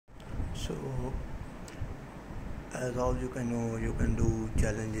So as all you can know, you can do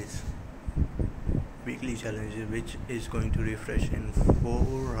challenges, weekly challenges, which is going to refresh in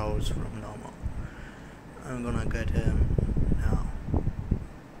 4 hours from now on. I'm gonna get him now.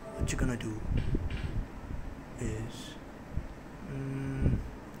 What you're gonna do is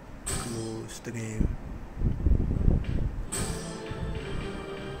close the game,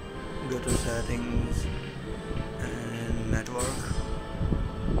 go to settings and network,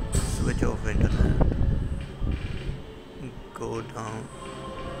 switch off internet, go down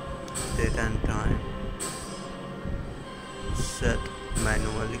date and time, set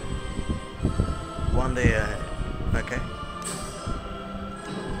manually 1 day ahead, okay,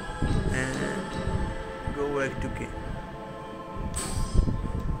 and go back to game.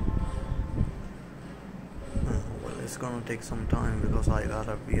 Well, it's gonna take some time because I got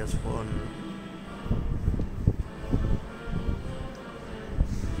a PS4.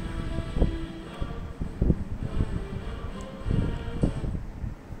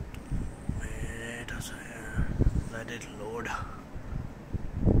 Wait a second, let it load.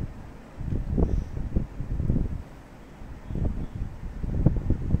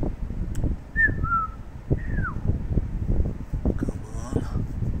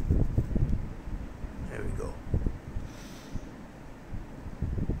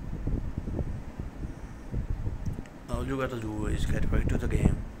 All you gotta do is get back to the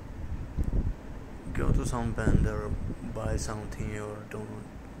game, go to some vendor, buy something, or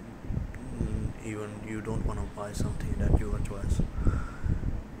you don't want to buy something, that your choice.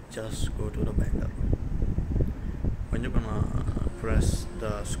 Just go to the vendor. When you're gonna press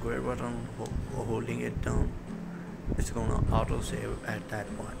the square button, holding it down, it's gonna auto save at that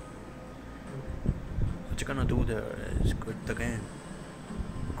point. What you're gonna do there is quit the game,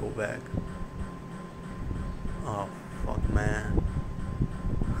 go back. Oh fuck, man.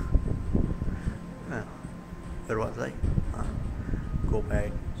 Yeah. Where was I? Go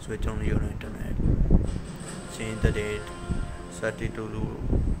back, switch on your internet, change the date, set it to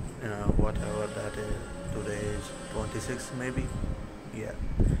whatever that is. Today is 26 maybe. Yeah,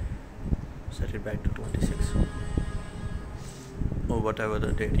 set it back to 26 or whatever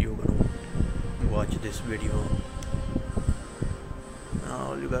the date you're gonna watch this video. Now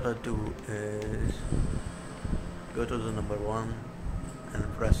all you gotta do is go to the number 1 and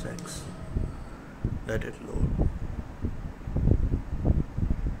press X. Let it load.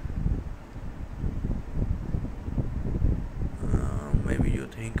 Maybe you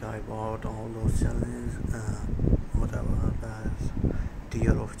think I bought all those challenges, whatever that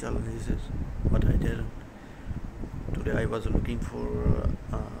tier of challenges is, but I didn't. Today I was looking for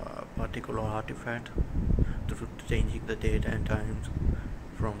a particular artifact to changing the date and times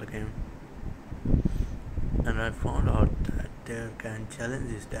from the game. And I found out that there can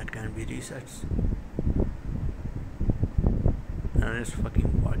challenges that can be resets, and it's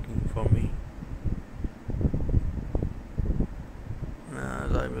fucking working for me,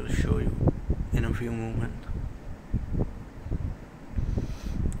 as I will show you in a few moments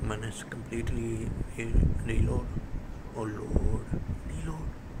when it's completely reload or reload.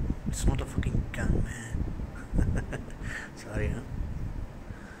 It's not a fucking gun, man. Sorry, huh?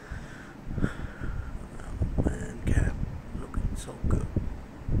 So good,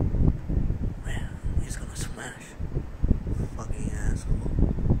 man. He's gonna smash. Fucking asshole.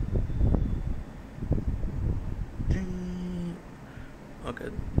 Okay,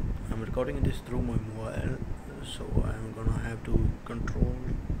 I'm recording this through my mobile, so I'm gonna have to control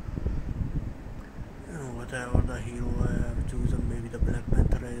whatever the hero I have chosen. Maybe the Black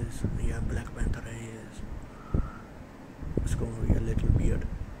Panther is. Yeah, Black Panther is. It's gonna be a little weird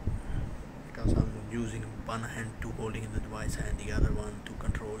because I'm using one hand to holding the device and the other one to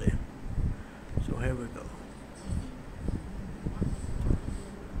control it. So here we go.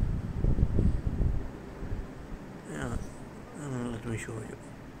 Yeah, let me show you.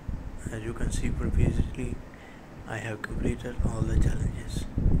 As you can see previously, I have completed all the challenges.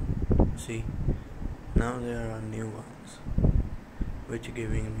 See, now there are new ones which are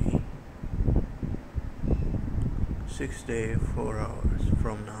giving me 6 days 4 hours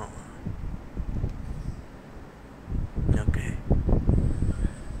from now on. Okay,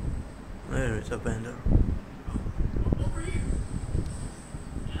 there is a vendor.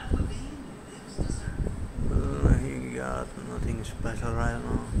 He got nothing special right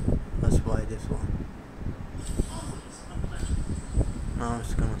now. Let's buy this one. Now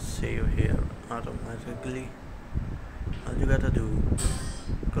it's gonna save here automatically. All you gotta do,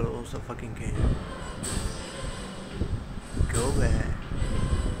 close the fucking game, go back,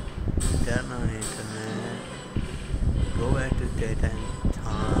 turn on internet, go back to date and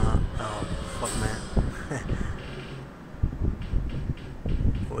time.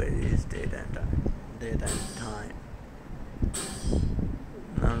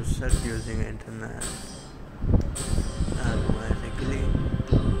 set using internet automatically.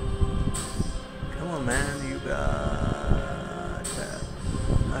 Come on man, you got that.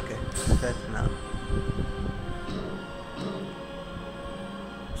 Okay, set now.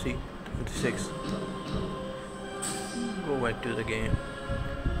 See, 26. Go back to the game.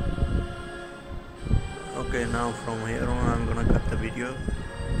 Okay, now from here on I'm gonna cut the video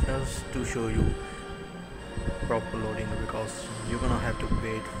just to show you proper loading, because you're gonna have to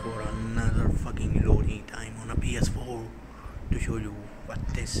wait for another fucking loading time on a PS4 to show you what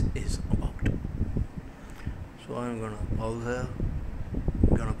this is about. So I'm gonna pause here.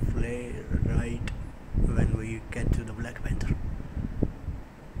 I'm gonna play right when we get to the Black Panther.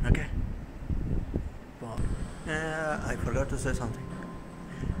 Okay. I forgot to say something.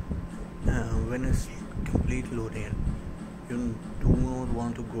 When it's complete loading, you do not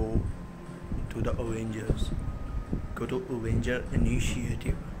want to go to the Avengers. Go to Avenger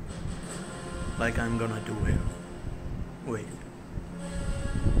initiative, like I'm gonna do here. Wait.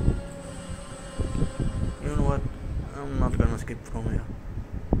 You know what? I'm not gonna skip from here.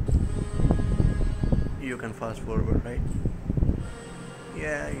 You can fast forward, right?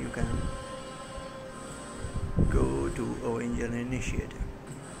 Yeah, you can. Go to Avenger initiative.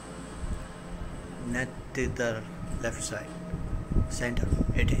 Net to the left side. Center.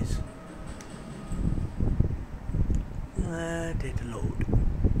 It is. Let it load. You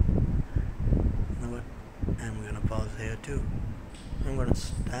know what? I'm gonna pause here too. I'm gonna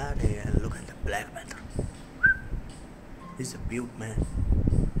start here and look at the Black Panther. He's a beaut, man.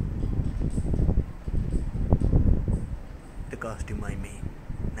 The costume I mean,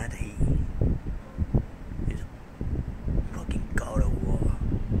 not he. He's a fucking god of war.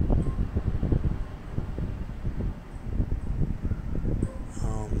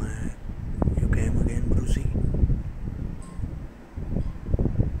 Oh man, you came again, Brucey?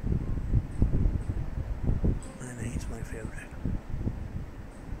 He's my favorite.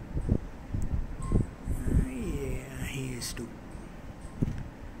 Yeah, he is too.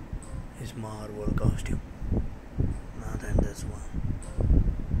 His Marvel costume, not in this one.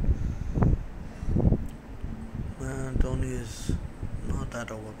 Man, Tony is not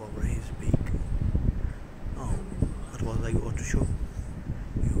that overpowered. He's big. Oh, what was I going to show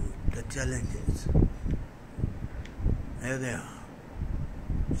you? The challenges. There they are.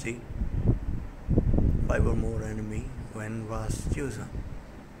 See? 5 or more enemy when was chosen.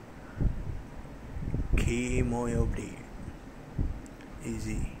 Chemo update.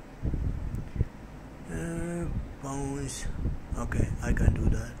 Easy. Bounce. Okay, I can do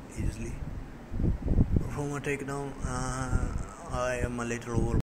that easily. From a takedown, I am a little over.